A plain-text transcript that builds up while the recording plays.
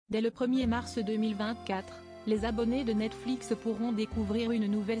Dès le 1er mars 2024, les abonnés de Netflix pourront découvrir une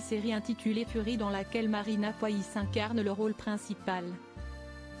nouvelle série intitulée Fury dans laquelle Marina Foïs incarne le rôle principal.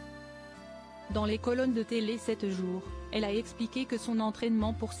 Dans les colonnes de télé 7 jours, elle a expliqué que son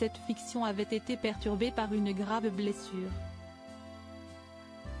entraînement pour cette fiction avait été perturbé par une grave blessure.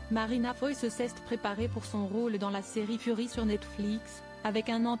 Marina Foïs s'est préparée pour son rôle dans la série Fury sur Netflix, avec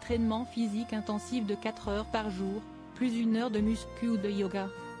un entraînement physique intensif de 4 heures par jour, plus 1 heure de muscu ou de yoga.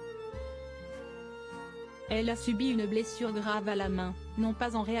 Elle a subi une blessure grave à la main, non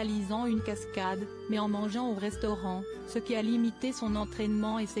pas en réalisant une cascade, mais en mangeant au restaurant, ce qui a limité son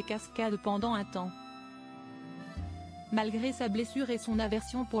entraînement et ses cascades pendant un temps. Malgré sa blessure et son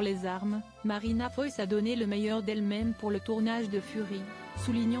aversion pour les armes, Marina Foïs a donné le meilleur d'elle-même pour le tournage de Fury,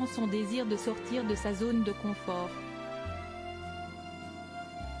 soulignant son désir de sortir de sa zone de confort.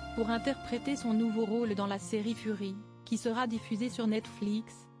 Pour interpréter son nouveau rôle dans la série Fury, qui sera diffusée sur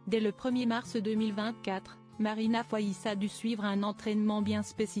Netflix, dès le 1er mars 2024, Marina Foïs a dû suivre un entraînement bien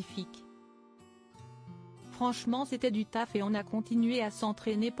spécifique. Franchement c'était du taf et on a continué à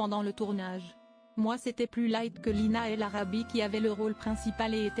s'entraîner pendant le tournage. Moi c'était plus light que Lina El Arabi qui avait le rôle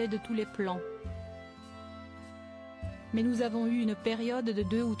principal et était de tous les plans. Mais nous avons eu une période de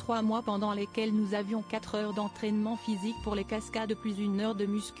 2 ou 3 mois pendant lesquelles nous avions 4 heures d'entraînement physique pour les cascades plus 1 heure de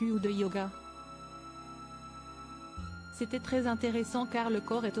muscu ou de yoga. C'était très intéressant car le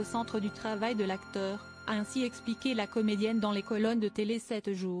corps est au centre du travail de l'acteur, a ainsi expliqué la comédienne dans les colonnes de télé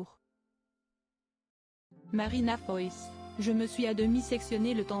 7 jours. Marina Foïs, je me suis à demi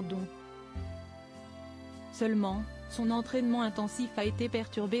sectionné le tendon. Seulement, son entraînement intensif a été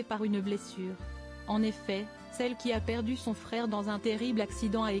perturbé par une blessure. En effet, celle qui a perdu son frère dans un terrible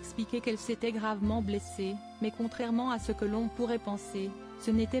accident a expliqué qu'elle s'était gravement blessée, mais contrairement à ce que l'on pourrait penser,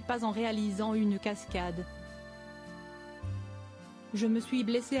 ce n'était pas en réalisant une cascade. Je me suis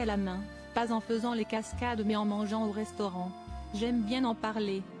blessée à la main, pas en faisant les cascades mais en mangeant au restaurant. J'aime bien en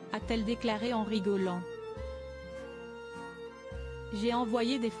parler, a-t-elle déclaré en rigolant. J'ai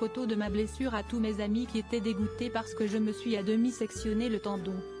envoyé des photos de ma blessure à tous mes amis qui étaient dégoûtés parce que je me suis à demi sectionné le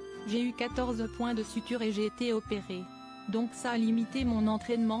tendon. J'ai eu 14 points de suture et j'ai été opérée. Donc ça a limité mon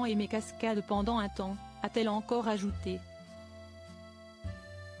entraînement et mes cascades pendant un temps, a-t-elle encore ajouté.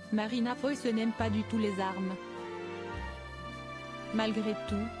 Marina Foïs n'aime pas du tout les armes. Malgré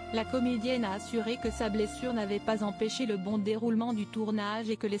tout, la comédienne a assuré que sa blessure n'avait pas empêché le bon déroulement du tournage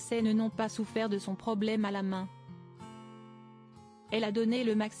et que les scènes n'ont pas souffert de son problème à la main. Elle a donné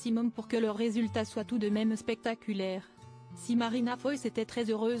le maximum pour que le résultat soit tout de même spectaculaire. Si Marina Foïs était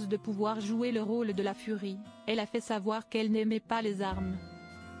très heureuse de pouvoir jouer le rôle de la Fury, elle a fait savoir qu'elle n'aimait pas les armes.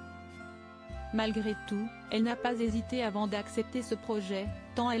 Malgré tout, elle n'a pas hésité avant d'accepter ce projet,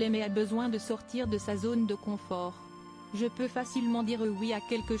 tant elle aimait a besoin de sortir de sa zone de confort. Je peux facilement dire oui à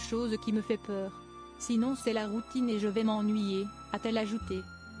quelque chose qui me fait peur. Sinon c'est la routine et je vais m'ennuyer, a-t-elle ajouté.